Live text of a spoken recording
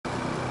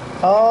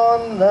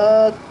On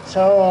the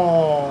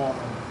tone.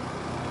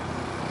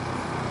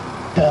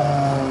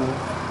 Dun.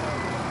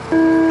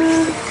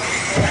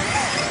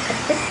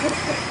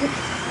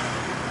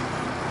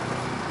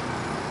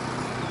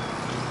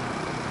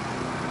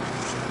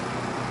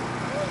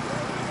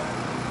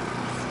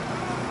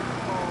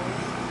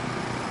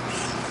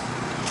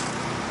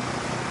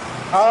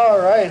 All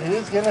right,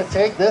 who's gonna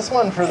take this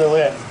one for the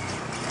win?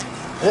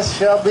 This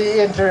shall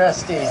be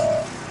interesting.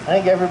 I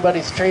think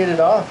everybody's traded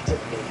off today.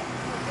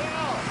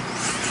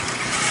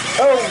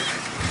 Oh,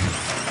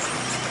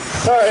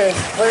 sorry,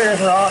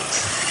 clearing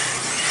rocks.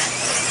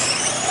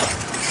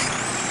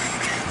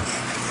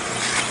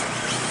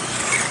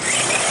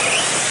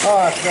 Oh,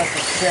 I forgot to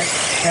check the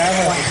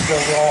cameras are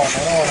still going. I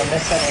don't want to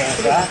miss any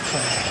of the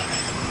action.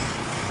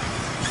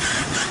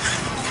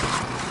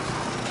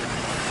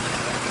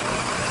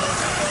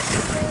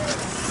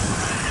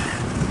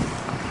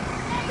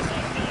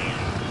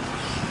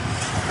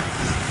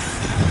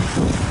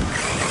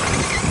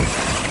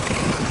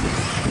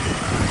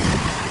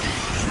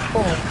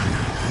 Oh.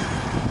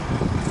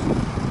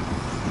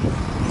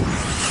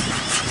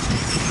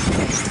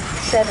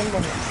 7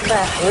 minutes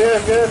left.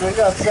 We're good. We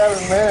got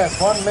 7 minutes.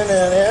 1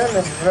 minute in.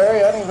 It's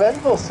very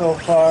uneventful so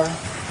far.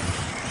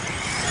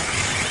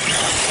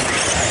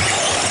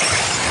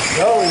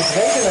 Joey's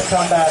making a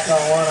comeback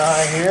on one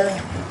eye here.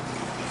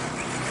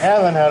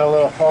 Evan had a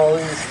little fall.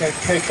 He's going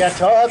to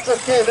catch. Oh, that's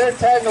okay. They're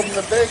tangled in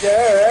the big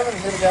air.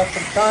 Evan's going to get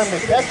some time to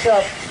catch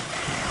up.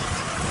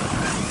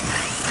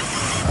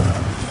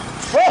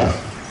 Whoa!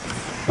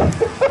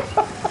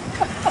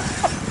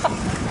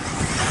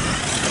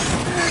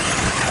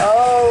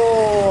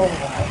 Oh,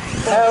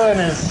 Evan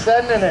is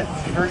sending it,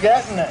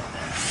 forgetting it.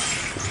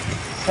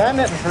 Send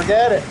it and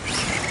forget it.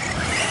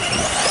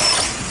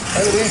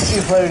 Look at these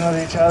two playing with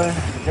each other.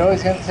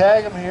 Joey's going to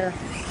tag him here.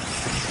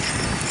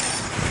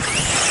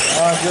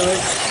 Come on, Joey.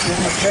 Give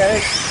him a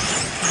tag.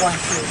 1, 2.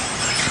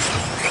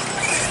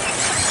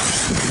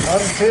 1,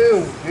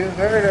 2. You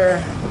heard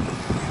her.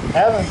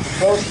 Evan,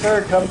 close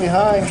third, come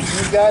behind.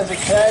 You guys are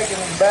tagging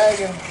and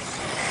bagging.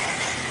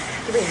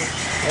 3.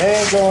 They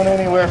ain't going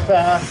anywhere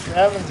fast.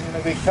 Evan's going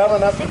to be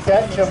coming up to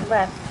catch him.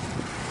 Left.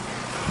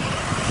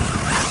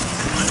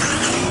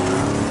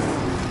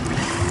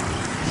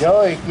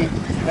 Joey keeps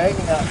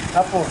making a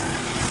couple,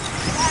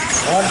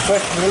 one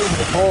quick move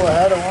to pull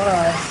ahead of one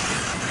eye.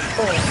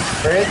 4.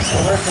 Bridge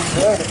working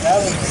good.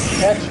 Evan's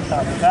catching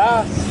up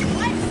fast.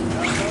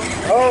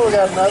 Oh, we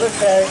got another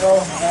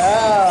tangle.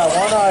 Ah,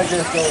 one eye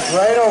just goes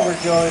right over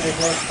Joey to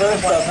go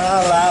first up.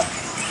 Now lap.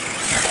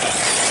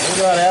 We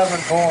got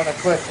Evan pulling a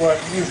quick one.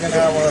 He's going to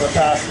have one of the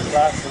fastest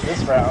laps of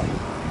this round.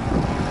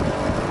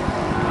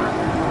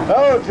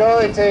 Oh,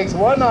 Joey takes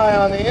one eye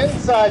on the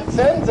inside,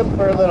 sends him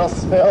for a little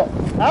spill.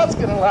 That's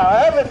going to allow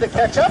Evan to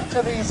catch up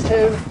to these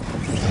two.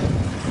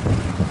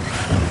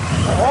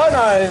 One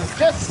eye is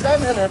just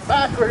sending her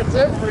backwards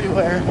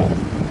everywhere.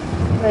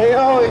 You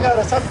know, you got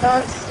to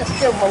sometimes just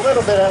give him a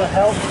little bit of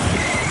help.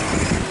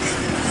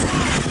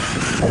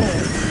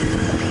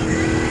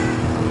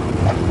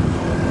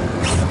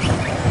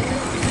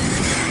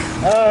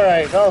 All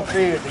right, all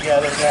three are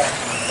together now.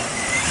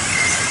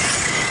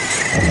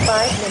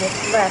 5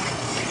 minutes left.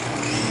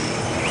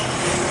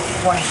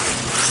 1.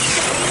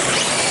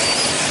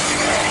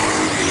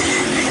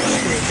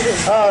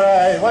 All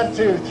right, 1,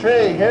 2,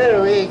 3.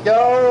 Here we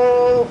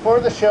go for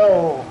the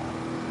show.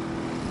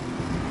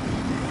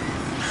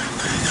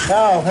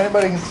 Now, if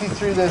anybody can see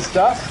through this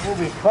dust, we'll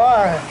be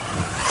fine.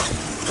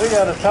 We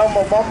got to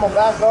tumble bumble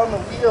back on the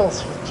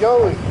wheels for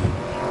Joey.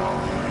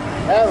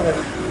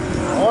 Evan,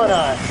 one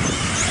eye.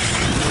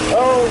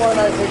 Oh, one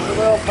eye takes a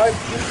little pipe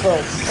too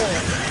close.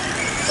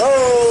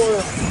 Oh,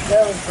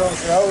 Kevin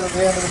throws her out at the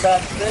end of the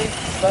back straight.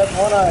 But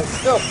one eye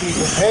still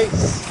keeping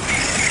pace.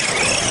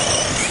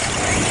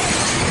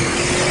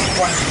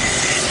 1,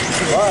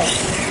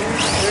 2,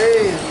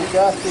 3. We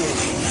got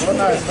these. One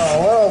eye's gone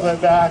a little bit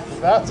back, but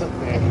that's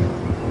okay.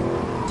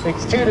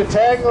 Takes 2 to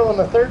tangle and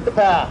the 3rd to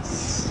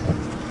pass.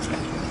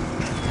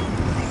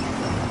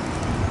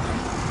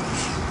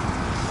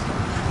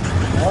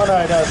 One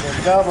eye does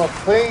a double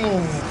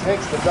clean,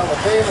 takes the double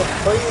table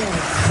clean.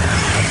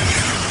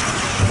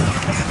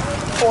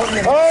 4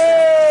 minutes.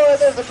 Oh,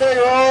 there's a big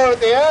roll at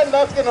the end.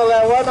 That's going to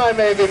let one eye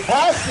maybe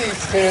pass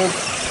these two.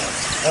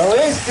 At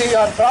least be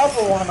on top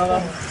of one of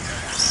them.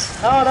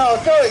 No, no,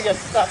 Joey gets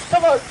stuck.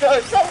 Come on,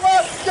 Joey. Come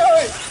on,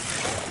 Joey.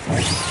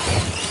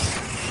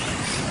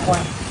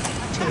 1,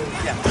 2.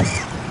 Yeah.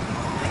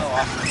 So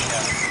often,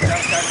 yeah.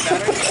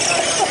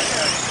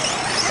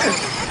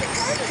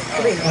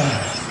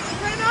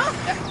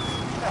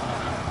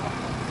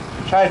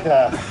 3. Tried the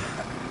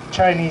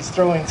Chinese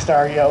throwing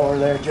star yell over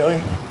there,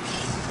 Joey.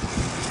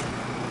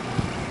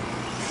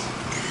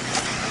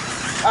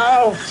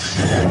 Ouch!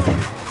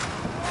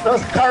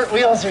 Those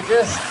cartwheels are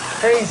just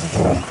crazy.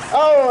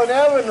 Oh, and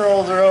Evan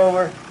rolls her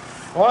over.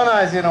 One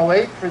eye's gonna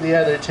wait for the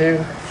other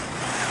two.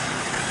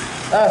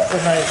 That's a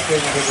nice thing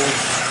to do.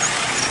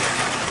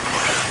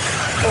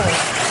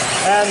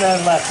 And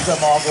then lets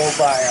them all go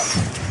by him.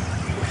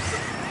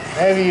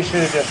 Maybe you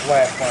should have just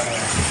whacked one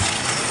in.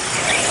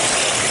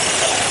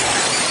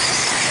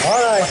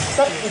 One eye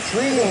stuck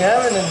between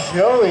Evan and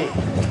Joey.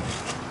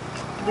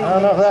 I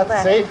don't know if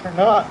that's safe or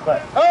not,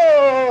 but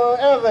oh,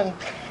 Evan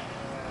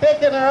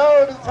kicking her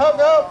out. It's hung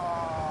up.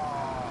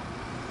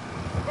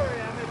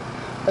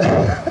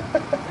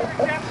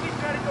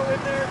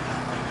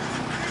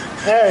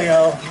 There you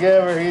go.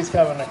 Give her. He's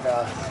coming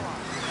across.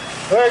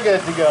 We're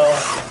good to go.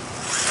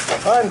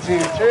 1, 2, 3.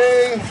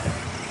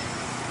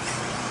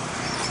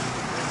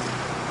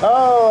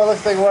 Oh, it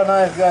looks like one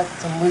eye's got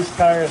some loose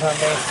tires on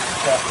me.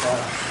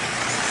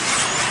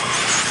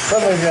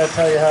 Somebody's got to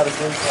tell you how to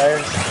glue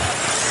tires.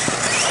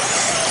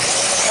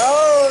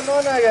 Oh, and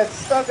one eye got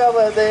stuck up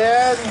at the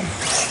end.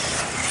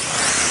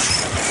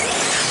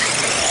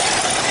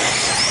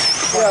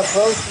 See how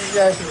close these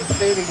guys can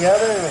stay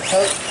together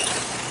without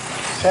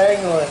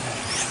tangling.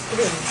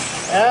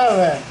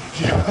 Evan,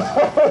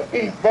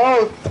 Joey,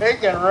 both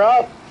taking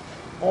rough.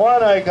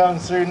 One eye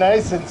comes through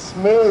nice and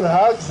smooth,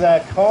 hugs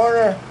that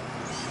corner.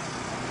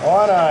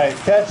 One eye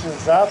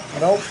catches up,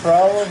 no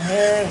problem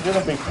here. It's going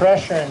to be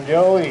pressuring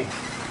Joey.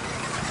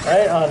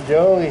 Right on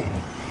Joey.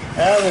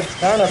 Evan's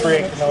kind of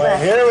breaking away.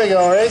 Here we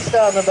go, race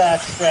down the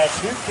back stretch.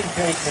 Who can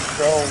take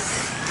control?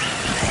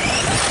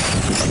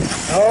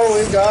 Oh,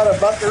 we've got a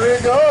buckaroo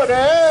going.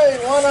 Hey,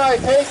 one eye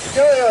takes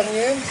Joey on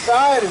the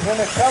inside. Is going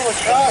to come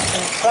across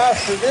and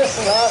faster this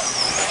and that.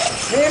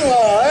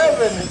 Meanwhile,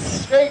 Evan is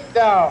straight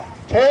down,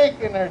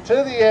 taking her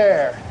to the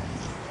air.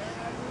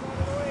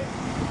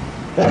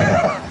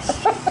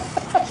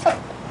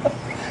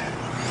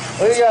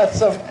 We got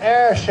some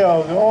air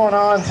show going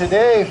on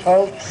today,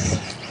 folks.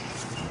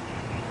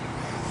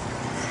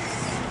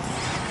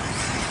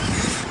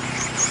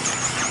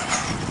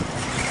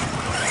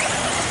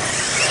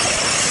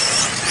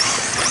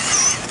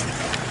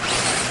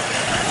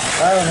 I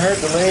haven't heard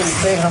the lady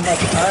say how much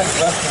time is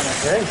left in the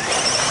race.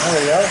 There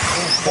we go.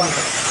 1.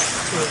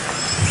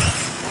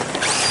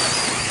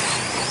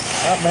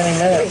 Not many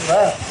minutes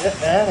left,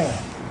 if any.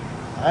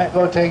 All right,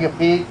 go take a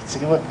peek,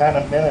 see what kind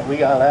of minute we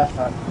got left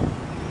on.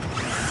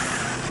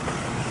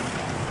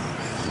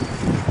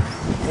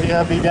 We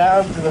gotta be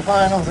down to the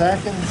final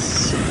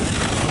seconds.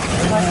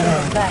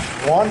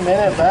 1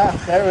 minute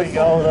left. There we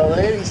go. The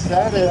lady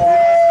started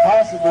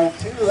possibly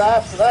 2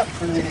 laps left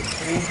for these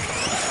three.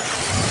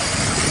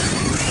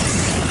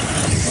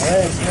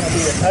 Yeah, it's going to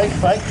be a tight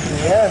fight to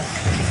the end.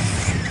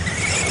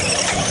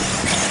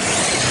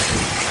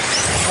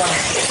 1,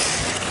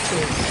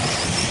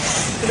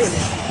 2,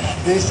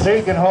 3. These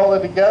three can hold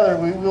it together.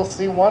 We will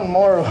see one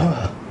more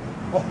lap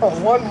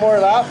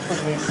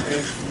from these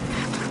three.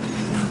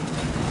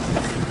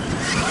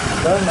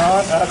 They're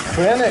not a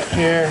clinic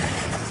here.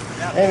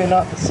 Maybe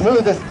not the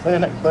smoothest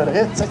clinic, but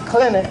it's a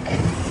clinic.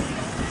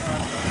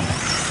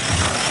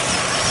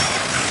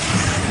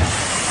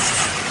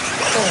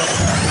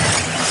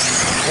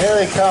 Here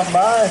they come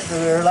by for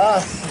their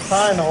last and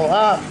final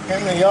lap.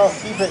 Can they all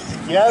keep it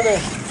together?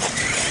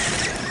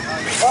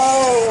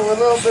 Oh, a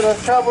little bit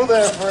of trouble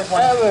there for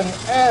Evan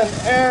and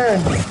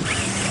Aaron.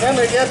 Can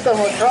they get them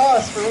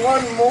across for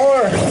one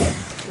more?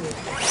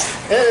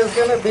 It is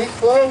going to be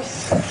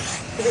close.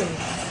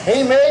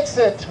 He makes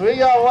it. We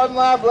got 1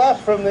 lap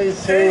left from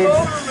these two.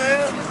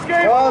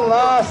 One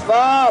last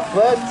lap.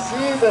 Let's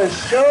see the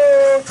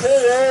show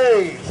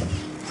today.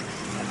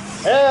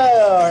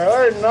 Yeah,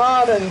 we're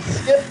nodding,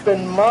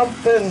 skipping,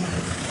 mumping,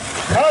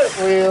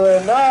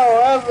 cartwheeling.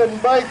 Now Evan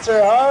bites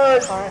her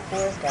hard.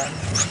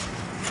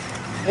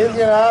 He's going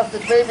to have to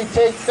maybe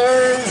take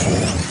third.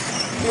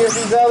 See if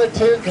these other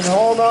two can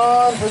hold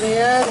on for the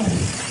end.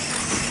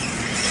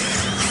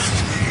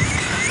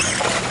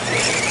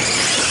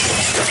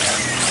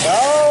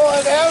 Oh,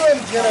 and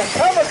Evan's going to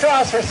come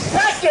across for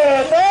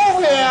second. Oh,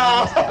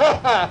 yeah.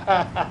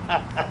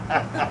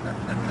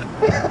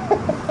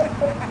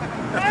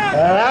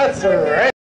 That's a race.